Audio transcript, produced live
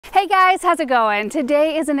Hey guys, how's it going?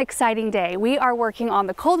 Today is an exciting day. We are working on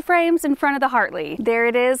the cold frames in front of the Hartley. There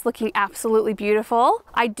it is, looking absolutely beautiful.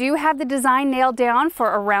 I do have the design nailed down for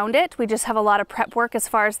around it. We just have a lot of prep work as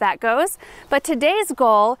far as that goes. But today's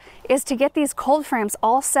goal is to get these cold frames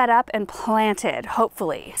all set up and planted,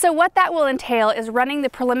 hopefully. So what that will entail is running the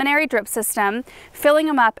preliminary drip system, filling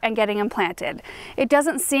them up and getting them planted. It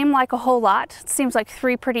doesn't seem like a whole lot. It seems like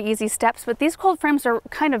 3 pretty easy steps, but these cold frames are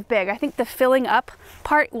kind of big. I think the filling up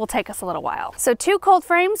part will take us a little while. So 2 cold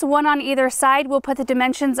frames, 1 on either side. We'll put the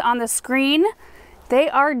dimensions on the screen. They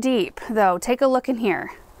are deep though. Take a look in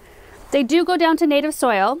here. They do go down to native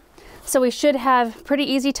soil, so we should have pretty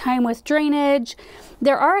easy time with drainage.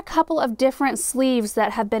 There are a couple of different sleeves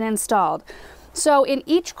that have been installed. So in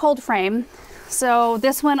each cold frame, so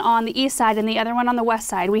this one on the east side and the other one on the west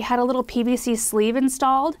side, we had a little PVC sleeve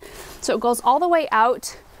installed. So it goes all the way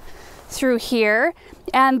out through here.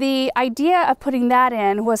 And the idea of putting that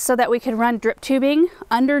in was so that we could run drip tubing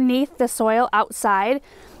underneath the soil outside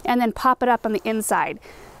and then pop it up on the inside.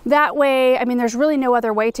 That way, I mean, there's really no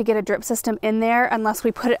other way to get a drip system in there unless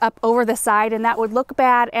we put it up over the side, and that would look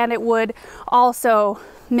bad, and it would also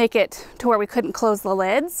make it to where we couldn't close the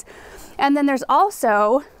lids. And then there's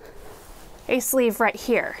also a sleeve right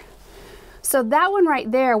here. So that one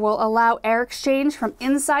right there will allow air exchange from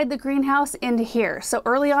inside the greenhouse into here. So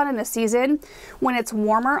early on in the season, when it's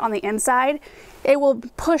warmer on the inside, it will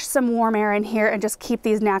push some warm air in here and just keep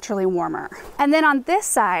these naturally warmer. And then on this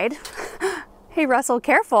side, hey Russell,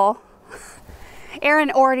 careful.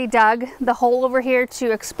 Aaron already dug the hole over here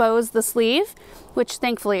to expose the sleeve, which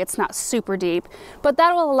thankfully it's not super deep, but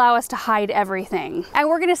that will allow us to hide everything. And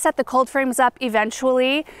we're gonna set the cold frames up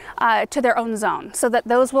eventually to their own zone so that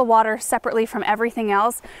those will water separately from everything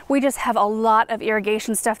else. We just have a lot of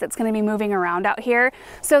irrigation stuff that's gonna be moving around out here,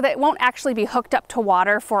 so that it won't actually be hooked up to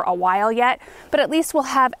water for a while yet, but at least we'll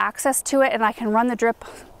have access to it and I can run the drip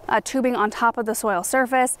tubing on top of the soil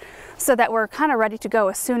surface so that we're kind of ready to go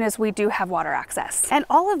as soon as we do have water access. And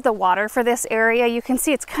all of the water for this area, you can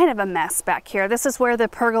see it's kind of a mess back here. This is where the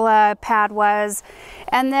pergola pad was.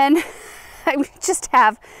 And then we just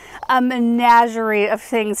have a menagerie of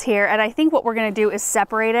things here. And I think what we're gonna do is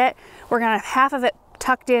separate it. We're gonna have half of it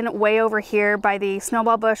tucked in way over here by the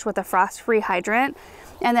snowball bush with a frost-free hydrant.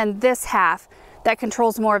 And then this half that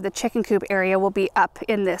controls more of the chicken coop area will be up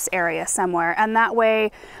in this area somewhere. And that way,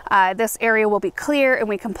 this area will be clear and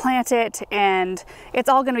we can plant it, and it's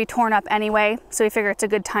all gonna be torn up anyway. So we figure it's a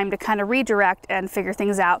good time to kind of redirect and figure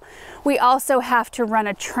things out. We also have to run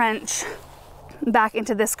a trench back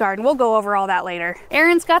into this garden. We'll go over all that later.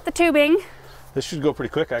 Aaron's got the tubing. This should go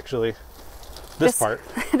pretty quick actually. This part.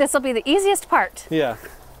 This will be the easiest part. Yeah.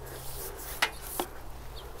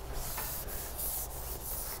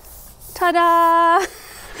 Ta-da!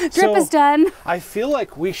 Drip is done. I feel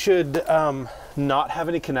like we should not have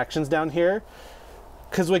any connections down here,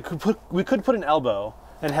 because we could put an elbow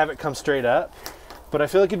and have it come straight up, but I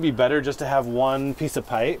feel like it'd be better just to have one piece of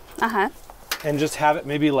pipe and just have it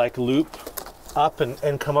maybe like loop up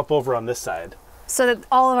and come up over on this side. So that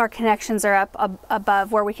all of our connections are up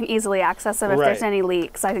above where we can easily access them if there's any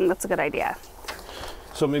leaks. I think that's a good idea.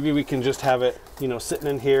 So maybe we can just have it, you know, sitting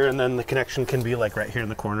in here, and then the connection can be like right here in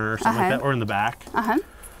the corner or something like that, or in the back.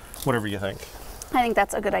 Whatever you think. I think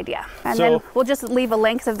that's a good idea. And then we'll just leave a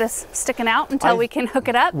length of this sticking out until we can hook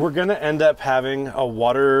it up. We're gonna end up having a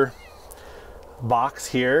water box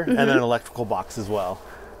here and then an electrical box as well.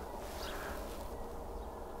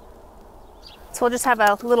 So we'll just have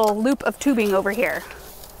a little loop of tubing over here.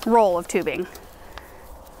 Roll of tubing.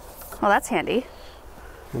 Well, that's handy.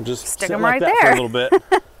 We'll just stick them right like there for a little bit.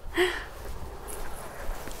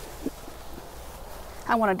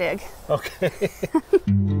 I want to dig. Okay.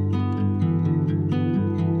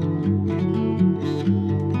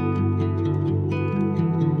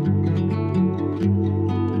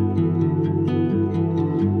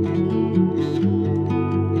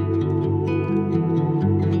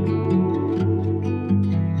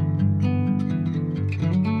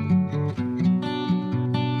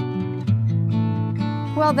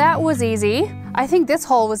 Well, that was easy. I think this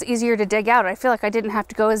hole was easier to dig out. I feel like I didn't have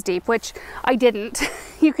to go as deep, which I didn't.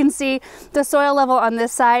 You can see the soil level on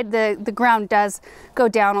this side, the ground does go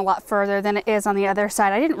down a lot further than it is on the other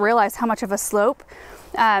side. I didn't realize how much of a slope.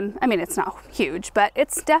 I mean, it's not huge, but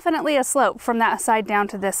it's definitely a slope from that side down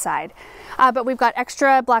to this side. But we've got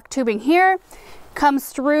extra black tubing here, comes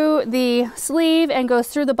through the sleeve and goes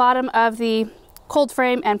through the bottom of the cold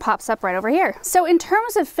frame and pops up right over here. So in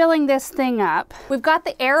terms of filling this thing up, we've got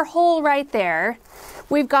the air hole right there.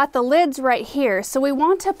 We've got the lids right here. So we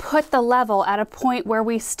want to put the level at a point where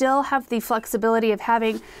we still have the flexibility of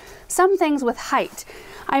having some things with height.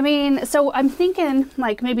 I mean, so I'm thinking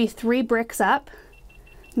like maybe 3 bricks up,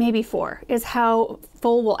 maybe 4 is how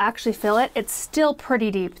full we'll actually fill it. It's still pretty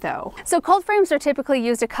deep though. So cold frames are typically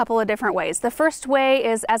used a couple of different ways. The first way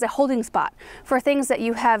is as a holding spot for things that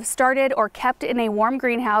you have started or kept in a warm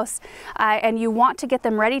greenhouse and you want to get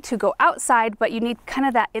them ready to go outside, but you need kind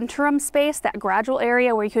of that interim space, that gradual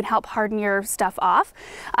area where you can help harden your stuff off.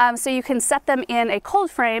 So you can set them in a cold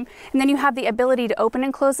frame, and then you have the ability to open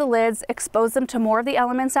and close the lids, expose them to more of the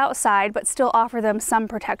elements outside, but still offer them some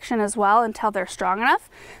protection as well until they're strong enough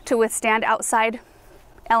to withstand outside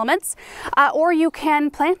elements, or you can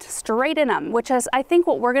plant straight in them, which is I think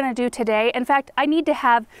what we're going to do today. In fact, I need to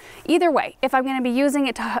have either way. If I'm going to be using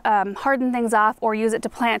it to harden things off or use it to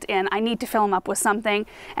plant in, I need to fill them up with something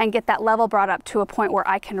and get that level brought up to a point where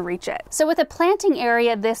I can reach it. So with a planting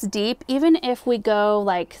area this deep, even if we go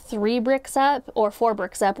like 3 bricks up or 4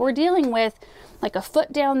 bricks up, we're dealing with like a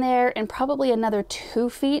foot down there and probably another 2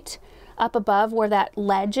 feet up above where that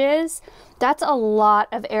ledge is. That's a lot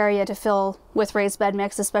of area to fill with raised bed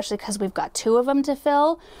mix, especially because we've got 2 of them to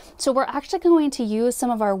fill. So we're actually going to use some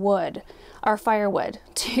of our wood, our firewood,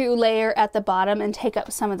 to layer at the bottom and take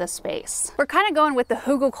up some of the space. We're kind of going with the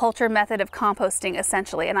hugelkultur method of composting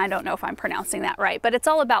essentially, and I don't know if I'm pronouncing that right, but it's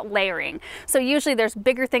all about layering. So usually there's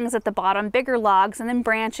bigger things at the bottom, bigger logs, and then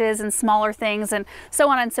branches and smaller things and so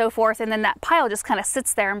on and so forth, and then that pile just kind of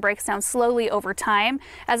sits there and breaks down slowly over time,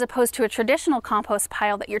 as opposed to a traditional compost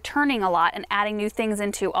pile that you're turning a lot and adding new things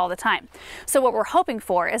into all the time. So what we're hoping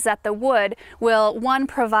for is that the wood will, one,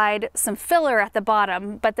 provide some filler at the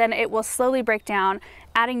bottom, but then it will slowly break down,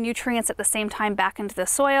 adding nutrients at the same time back into the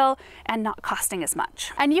soil and not costing as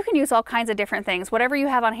much. And you can use all kinds of different things, whatever you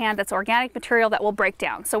have on hand that's organic material that will break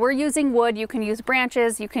down. So we're using wood, you can use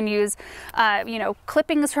branches, you can use you know,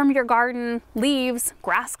 clippings from your garden, leaves,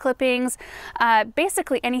 grass clippings,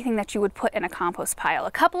 basically anything that you would put in a compost pile.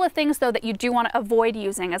 A couple of things though that you do want to avoid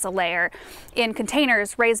using as a layer in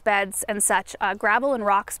containers, raised beds and such, gravel and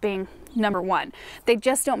rocks being number 1. They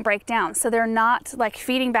just don't break down. So they're not like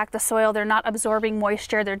feeding back the soil, they're not absorbing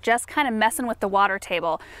moisture, they're just kind of messing with the water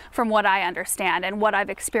table from what I understand and what I've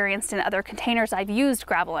experienced in other containers I've used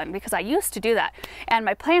gravel in, because I used to do that. And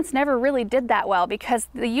my plants never really did that well because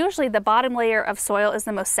usually the bottom layer of soil is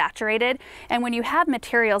the most saturated. And when you have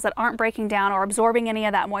materials that aren't breaking down or absorbing any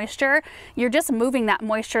of that moisture, you're just moving that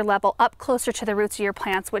moisture level up closer to the roots of your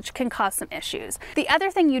plants, which can cause some issues. The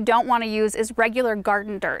other thing you don't want to use is regular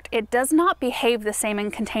garden dirt. It does not behave the same in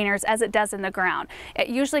containers as it does in the ground. It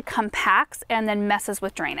usually compacts and then messes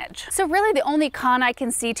with drainage. So really the only con I can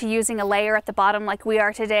see to using a layer at the bottom like we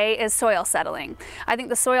are today is soil settling. I think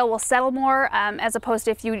the soil will settle more as opposed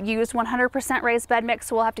to if you use 100% raised bed mix,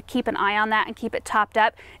 so we'll have to keep an eye on that and keep it topped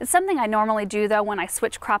up. It's something I normally do though when I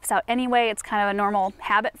switch crops out anyway. It's kind of a normal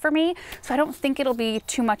habit for me, so I don't think it'll be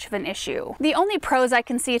too much of an issue. The only pros I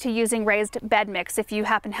can see to using raised bed mix, if you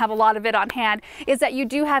happen to have a lot of it on hand, is that you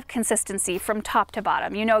do have consistency from top to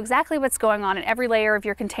bottom. You know exactly what's going on in every layer of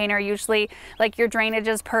your container. Usually like your drainage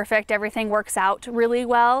is perfect, everything works out really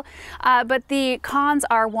well. But the cons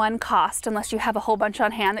are, one, cost, unless you have a whole bunch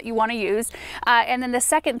on hand that you want to use. And then the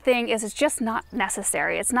second thing is it's just not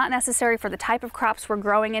necessary. It's not necessary for the type of crops we're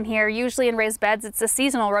growing in here. Usually in raised beds, it's a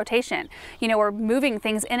seasonal rotation. You know, we're moving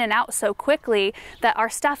things in and out so quickly that our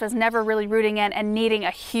stuff is never really rooting in and needing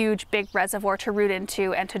a huge big reservoir to root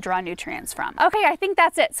into and to draw nutrients from. Okay, I think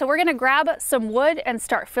that's it. So we're gonna grab some wood and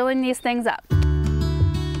start filling these things up.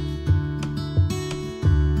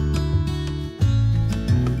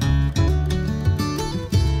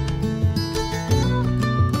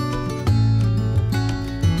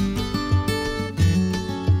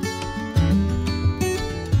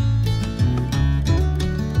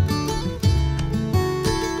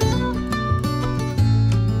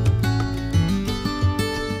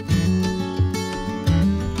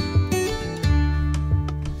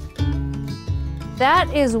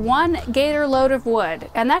 That is 1 gator load of wood,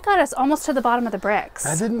 and that got us almost to the bottom of the bricks.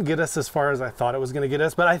 That didn't get us as far as I thought it was going to get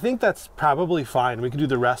us, but I think that's probably fine. We can do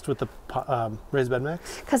the rest with the raised bed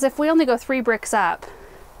mix. Because if we only go 3 bricks up,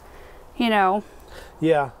 you know.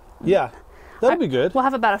 Yeah, that'll be good. We'll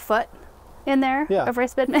have about a foot in there of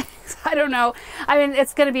raised bed mix. I don't know. I mean,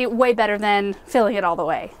 it's going to be way better than filling it all the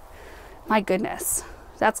way. My goodness.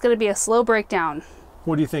 That's going to be a slow breakdown.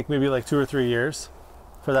 What do you think? Maybe like 2 or 3 years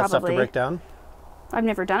for that stuff to break down? I've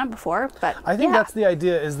never done it before, but I think that's the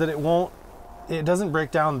idea, is that it doesn't break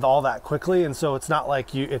down all that quickly, and so it's not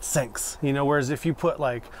like it sinks, you know, whereas if you put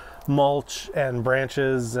like mulch and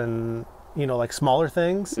branches and, you know, like smaller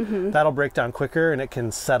things, that'll break down quicker and it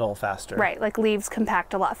can settle faster. Right, like leaves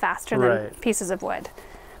compact a lot faster than pieces of wood.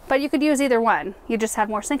 but you could use either one. You just have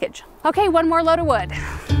more sinkage. Okay, one more load of wood.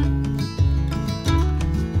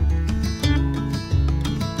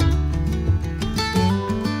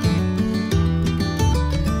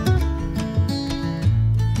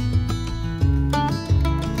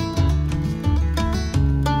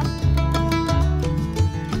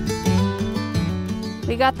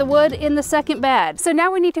 We got the wood in the second bed. So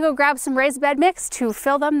now we need to go grab some raised bed mix to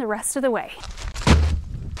fill them the rest of the way.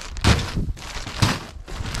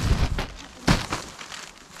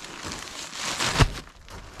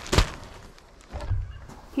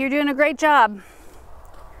 You're doing a great job.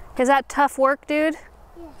 Is that tough work, dude?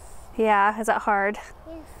 Yes. Yeah, is that hard?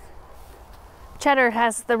 Yes. Cheddar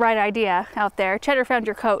has the right idea out there. Cheddar found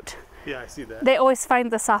your coat. Yeah, I see that. They always find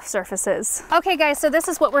the soft surfaces. Okay guys, so this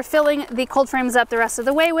is what we're filling the cold frames up the rest of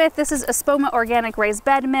the way with. This is Espoma Organic Raised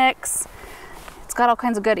Bed Mix. It's got all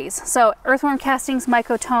kinds of goodies. So earthworm castings,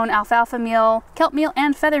 mycotone, alfalfa meal, kelp meal,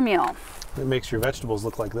 and feather meal. It makes your vegetables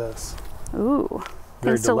look like this. Ooh.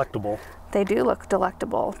 Very delectable. They do look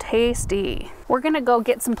delectable, tasty. We're gonna go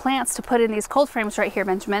get some plants to put in these cold frames right here,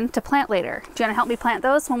 Benjamin, to plant later. Do you wanna help me plant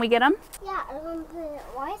those when we get them? Yeah,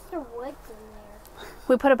 why is there wood in there?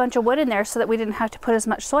 We put a bunch of wood in there so that we didn't have to put as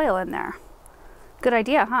much soil in there. Good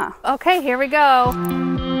idea, huh? Okay, here we go.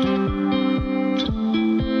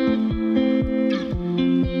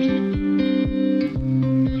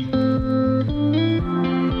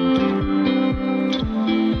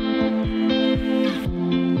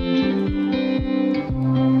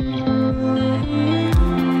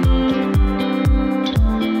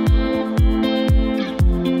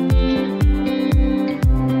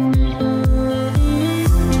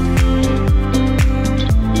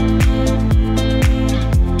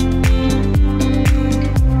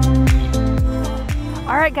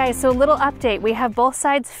 Guys, so a little update. We have both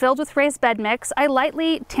sides filled with raised bed mix. I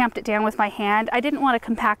lightly tamped it down with my hand. I didn't want to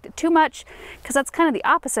compact it too much because that's kind of the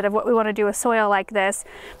opposite of what we want to do with soil like this.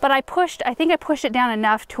 But I think I pushed it down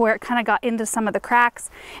enough to where it kind of got into some of the cracks.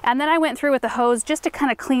 And then I went through with the hose just to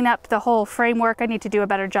kind of clean up the whole framework. I need to do a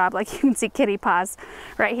better job, like you can see kitty paws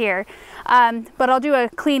right here. But I'll do a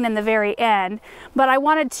clean in the very end. But I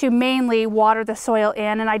wanted to mainly water the soil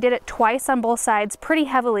in, and I did it twice on both sides pretty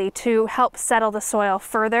heavily to help settle the soil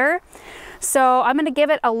further. So I'm going to give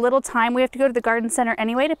it a little time. We have to go to the garden center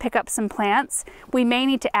anyway to pick up some plants. We may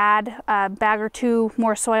need to add a bag or two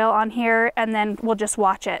more soil on here, and then we'll just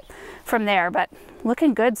watch it from there. But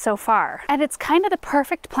looking good so far. And it's kind of the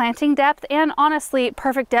perfect planting depth, and honestly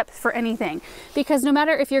perfect depth for anything, because no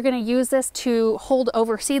matter if you're going to use this to hold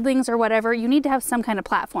over seedlings or whatever, you need to have some kind of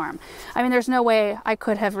platform. I mean, there's no way I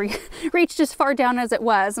could have reached as far down as it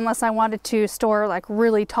was unless I wanted to store like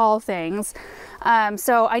really tall things.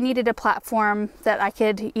 So I needed a platform that I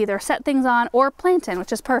could either set things on or plant in,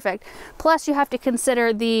 which is perfect. Plus you have to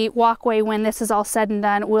consider the walkway when this is all said and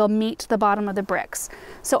done will meet the bottom of the bricks.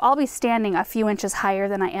 So I'll be standing a few inches higher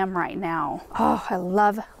than I am right now. Oh, I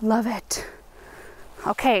love it.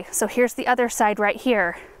 Okay, so here's the other side right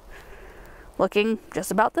here. Looking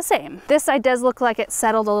just about the same. This side does look like it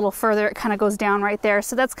settled a little further. It kind of goes down right there.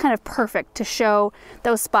 So that's kind of perfect to show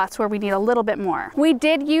those spots where we need a little bit more. We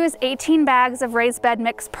did use 18 bags of raised bed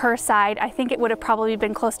mix per side. I think it would have probably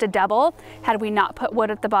been close to double had we not put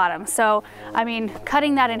wood at the bottom. So, I mean,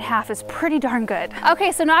 cutting that in half is pretty darn good.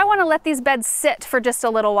 Okay, so now I want to let these beds sit for just a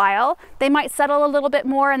little while. They might settle a little bit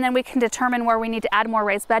more, and then we can determine where we need to add more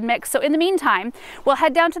raised bed mix. So in the meantime, we'll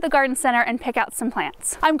head down to the garden center and pick out some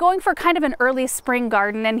plants. I'm going for kind of an early spring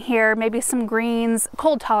garden in here, maybe some greens,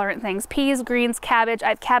 cold tolerant things, peas, greens, cabbage. I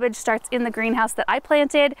have cabbage starts in the greenhouse that I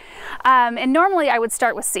planted. And normally I would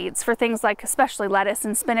start with seeds for things like especially lettuce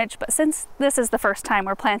and spinach, but since this is the first time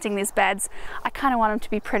we're planting these beds, I kind of want them to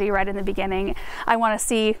be pretty right in the beginning. I want to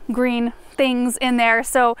see green things in there,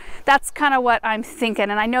 so that's kind of what I'm thinking.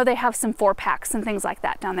 And I know they have some 4-packs and things like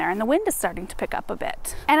that down there, and the wind is starting to pick up a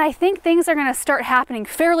bit. And I think things are going to start happening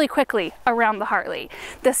fairly quickly around the Hartley.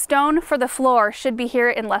 The stone for the floor should be here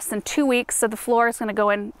in less than 2 weeks, so the floor is going to go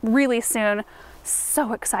in really soon.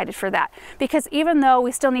 So excited for that, because even though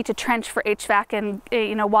we still need to trench for HVAC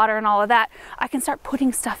and water and all of that, I can start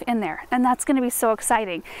putting stuff in there, and that's going to be so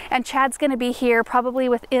exciting. And Chad's going to be here probably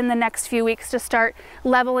within the next few weeks to start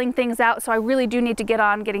leveling things out, so I really do need to get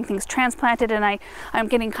on getting things transplanted, and I'm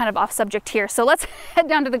getting kind of off subject here. So let's head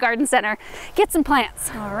down to the garden center, get some plants.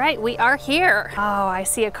 All right, we are here. Oh, I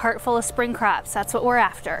see a cart full of spring crops. That's what we're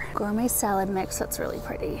after. Gourmet salad mix, that's really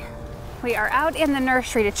pretty. We are out in the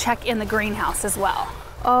nursery to check in the greenhouse as well.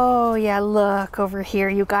 Oh yeah, look over here,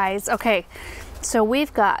 you guys. Okay, so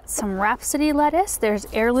we've got some Rhapsody lettuce. There's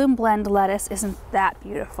heirloom blend lettuce. Isn't that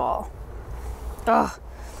beautiful? Oh,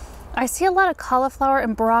 I see a lot of cauliflower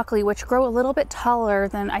and broccoli, which grow a little bit taller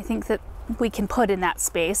than I think that we can put in that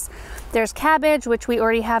space. There's cabbage, which we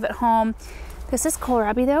already have at home. This is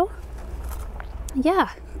kohlrabi though. Yeah,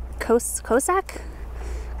 Cossack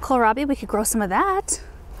kohlrabi, we could grow some of that.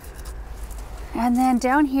 And then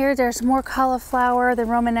down here, there's more cauliflower, the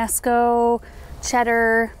Romanesco,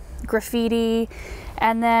 cheddar, graffiti,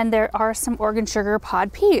 and then there are some Oregon sugar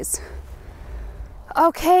pod peas.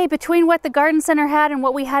 Okay, between what the garden center had and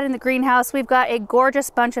what we had in the greenhouse, we've got a gorgeous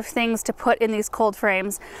bunch of things to put in these cold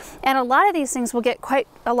frames. And a lot of these things will get quite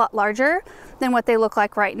a lot larger than what they look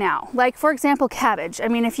like right now. Like, for example, cabbage. I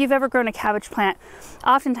mean, if you've ever grown a cabbage plant,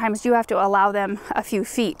 oftentimes you have to allow them a few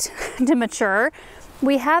feet to mature.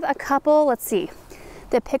 We have a couple, let's see,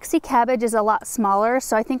 the Pixie cabbage is a lot smaller,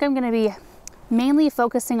 so I think I'm gonna be mainly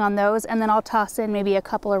focusing on those, and then I'll toss in maybe a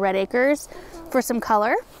couple of red acres for some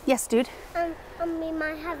color. Yes, dude? We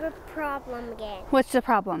might have a problem again. What's the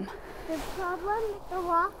problem? The problem, the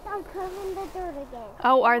rocks are covering the dirt again.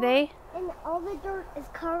 Oh, are they? And all the dirt is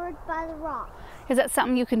covered by the rock. Is that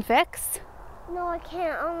something you can fix? No, I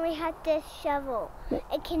can't. I only have this shovel.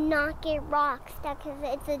 It cannot get rocks because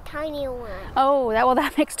it's a tiny one. Oh, well,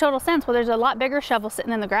 that makes total sense. Well, there's a lot bigger shovel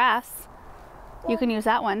sitting in the grass. You can use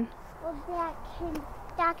that one. Well,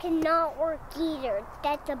 that cannot work either.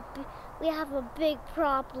 We have a big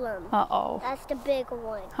problem. Uh-oh. That's the big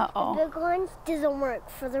one. Uh-oh. The big one doesn't work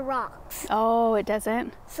for the rocks. Oh, it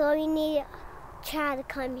doesn't? So we need Chad to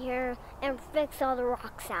come here and fix all the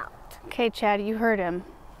rocks out. Okay, Chad, you heard him.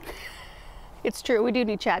 It's true, we do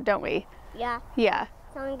need Chad, don't we? Yeah. Yeah.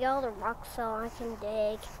 So I'm gonna get all the rocks so I can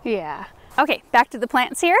dig. Yeah. Okay, back to the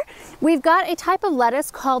plants here. We've got a type of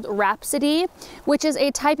lettuce called Rhapsody, which is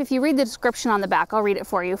a type, if you read the description on the back, I'll read it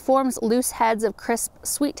for you, forms loose heads of crisp,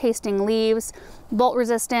 sweet-tasting leaves,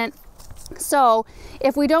 bolt-resistant. So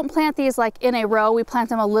if we don't plant these like in a row, we plant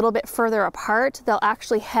them a little bit further apart, they'll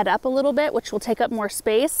actually head up a little bit, which will take up more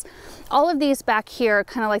space. All of these back here are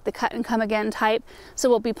kind of like the cut and come again type, so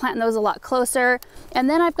we'll be planting those a lot closer. And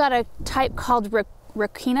then I've got a type called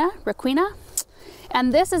Requena.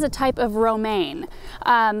 And this is a type of romaine,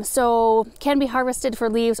 so can be harvested for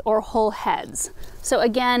leaves or whole heads. So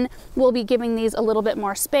again, we'll be giving these a little bit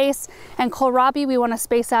more space. And kohlrabi, we want to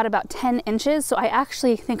space out about 10 inches. So I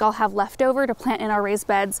actually think I'll have leftover to plant in our raised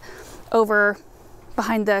beds over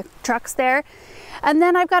behind the trucks there. And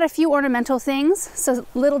then I've got a few ornamental things. So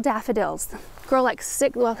little daffodils grow like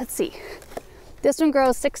well, let's see. This one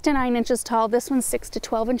grows 6 to 9 inches tall. This one's 6 to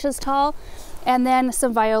 12 inches tall. And then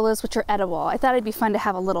some violas, which are edible. I thought it'd be fun to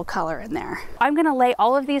have a little color in there. I'm gonna lay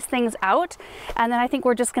all of these things out, and then I think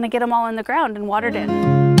we're just gonna get them all in the ground and watered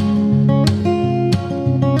in.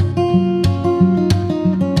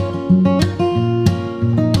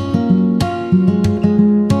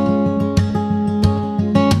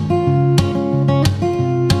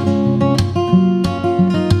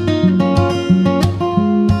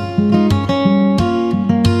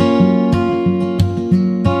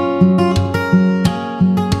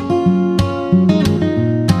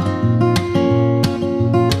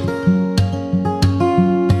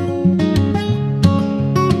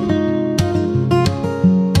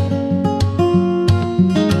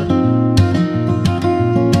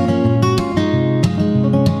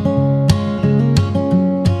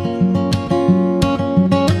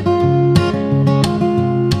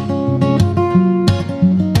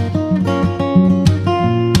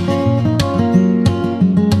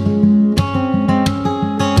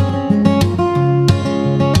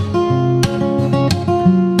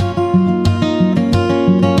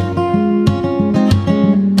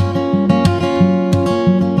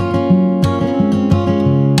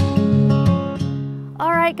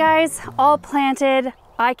 Guys, all planted.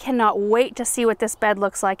 I cannot wait to see what this bed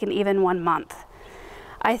looks like in even 1 month.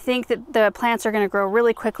 I think that the plants are going to grow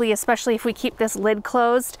really quickly, especially if we keep this lid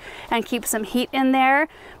closed and keep some heat in there.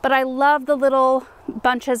 But I love the little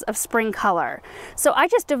bunches of spring color. So I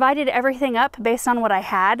just divided everything up based on what I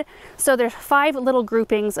had. So there's 5 little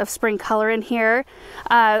groupings of spring color in here.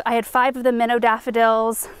 I had 5 of the minnow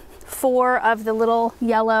daffodils, 4 of the little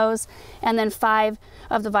yellows, and then 5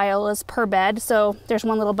 of the violas per bed. So there's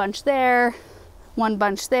 1 little bunch there, 1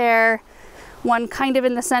 bunch there, 1 kind of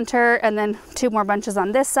in the center, and then 2 more bunches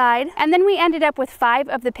on this side. And then we ended up with 5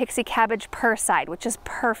 of the Pixie cabbage per side, which is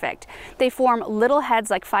perfect. They form little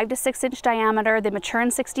heads, like 5 to 6 inch diameter. They mature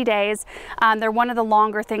in 60 days. They're one of the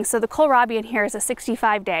longer things. So the kohlrabi in here is a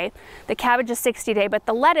 65 day. The cabbage is 60 day, but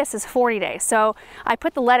the lettuce is 40 days. So I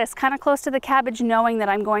put the lettuce kind of close to the cabbage, knowing that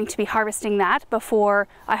I'm going to be harvesting that before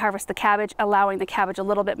I harvest the cabbage, allowing the cabbage a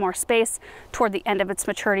little bit more space toward the end of its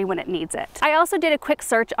maturity when it needs it. I also did a quick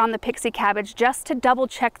search on the Pixie cabbage cabbage just to double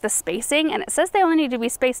check the spacing, and it says they only need to be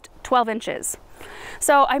spaced 12 inches.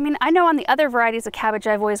 So, I mean, I know on the other varieties of cabbage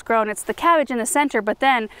I've always grown, it's the cabbage in the center, but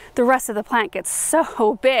then the rest of the plant gets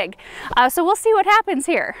so big. So we'll see what happens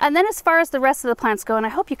here. And then as far as the rest of the plants go, and I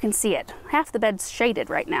hope you can see it, half the bed's shaded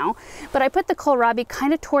right now, but I put the kohlrabi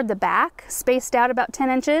kind of toward the back, spaced out about 10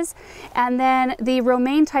 inches. And then the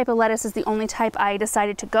romaine type of lettuce is the only type I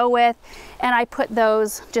decided to go with. And I put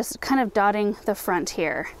those just kind of dotting the front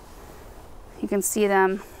here. You can see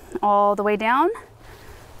them all the way down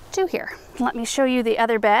to here. Let me show you the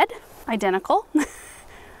other bed. Identical.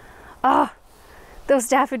 Oh, those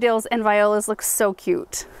daffodils and violas look so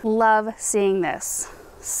cute. Love seeing this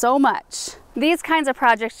so much. These kinds of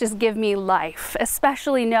projects just give me life,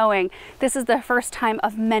 especially knowing this is the first time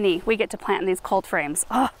of many we get to plant in these cold frames.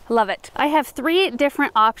 Oh, love it. I have 3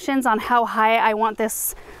 different options on how high I want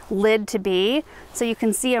this lid to be. So you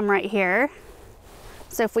can see them right here.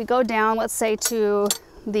 So if we go down, let's say to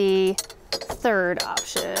the 3rd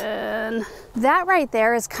option, that right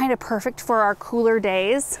there is kind of perfect for our cooler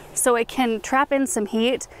days. So it can trap in some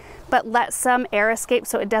heat, but let some air escape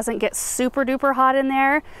so it doesn't get super duper hot in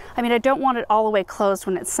there. I mean, I don't want it all the way closed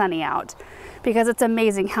when it's sunny out, because it's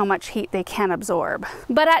amazing how much heat they can absorb.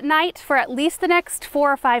 But at night, for at least the next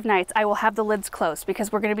 4 or 5 nights, I will have the lids closed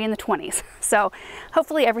because we're gonna be in the 20s. So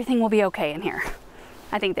hopefully everything will be okay in here.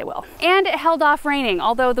 I think they will. And it held off raining,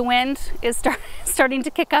 although the wind is starting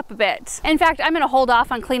to kick up a bit. In fact, I'm gonna hold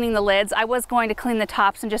off on cleaning the lids. I was going to clean the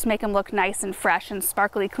tops and just make them look nice and fresh and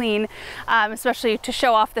sparkly clean, especially to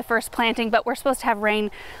show off the first planting, but we're supposed to have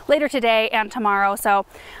rain later today and tomorrow, so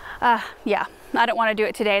yeah. I don't want to do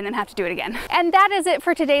it today and then have to do it again. And that is it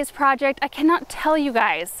for today's project. I cannot tell you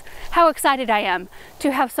guys how excited I am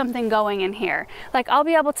to have something going in here. Like, I'll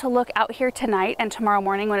be able to look out here tonight and tomorrow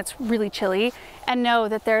morning when it's really chilly and know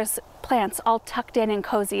that there's plants all tucked in and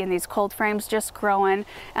cozy in these cold frames, just growing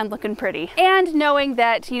and looking pretty. And knowing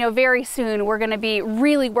that, you know, very soon we're going to be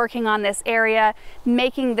really working on this area,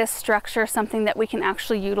 making this structure something that we can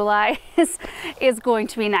actually utilize is going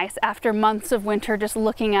to be nice after months of winter just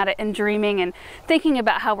looking at it and dreaming and thinking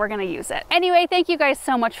about how we're going to use it. Anyway, thank you guys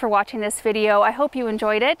so much for watching this video. I hope you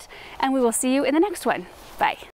enjoyed it, and we will see you in the next one. Bye.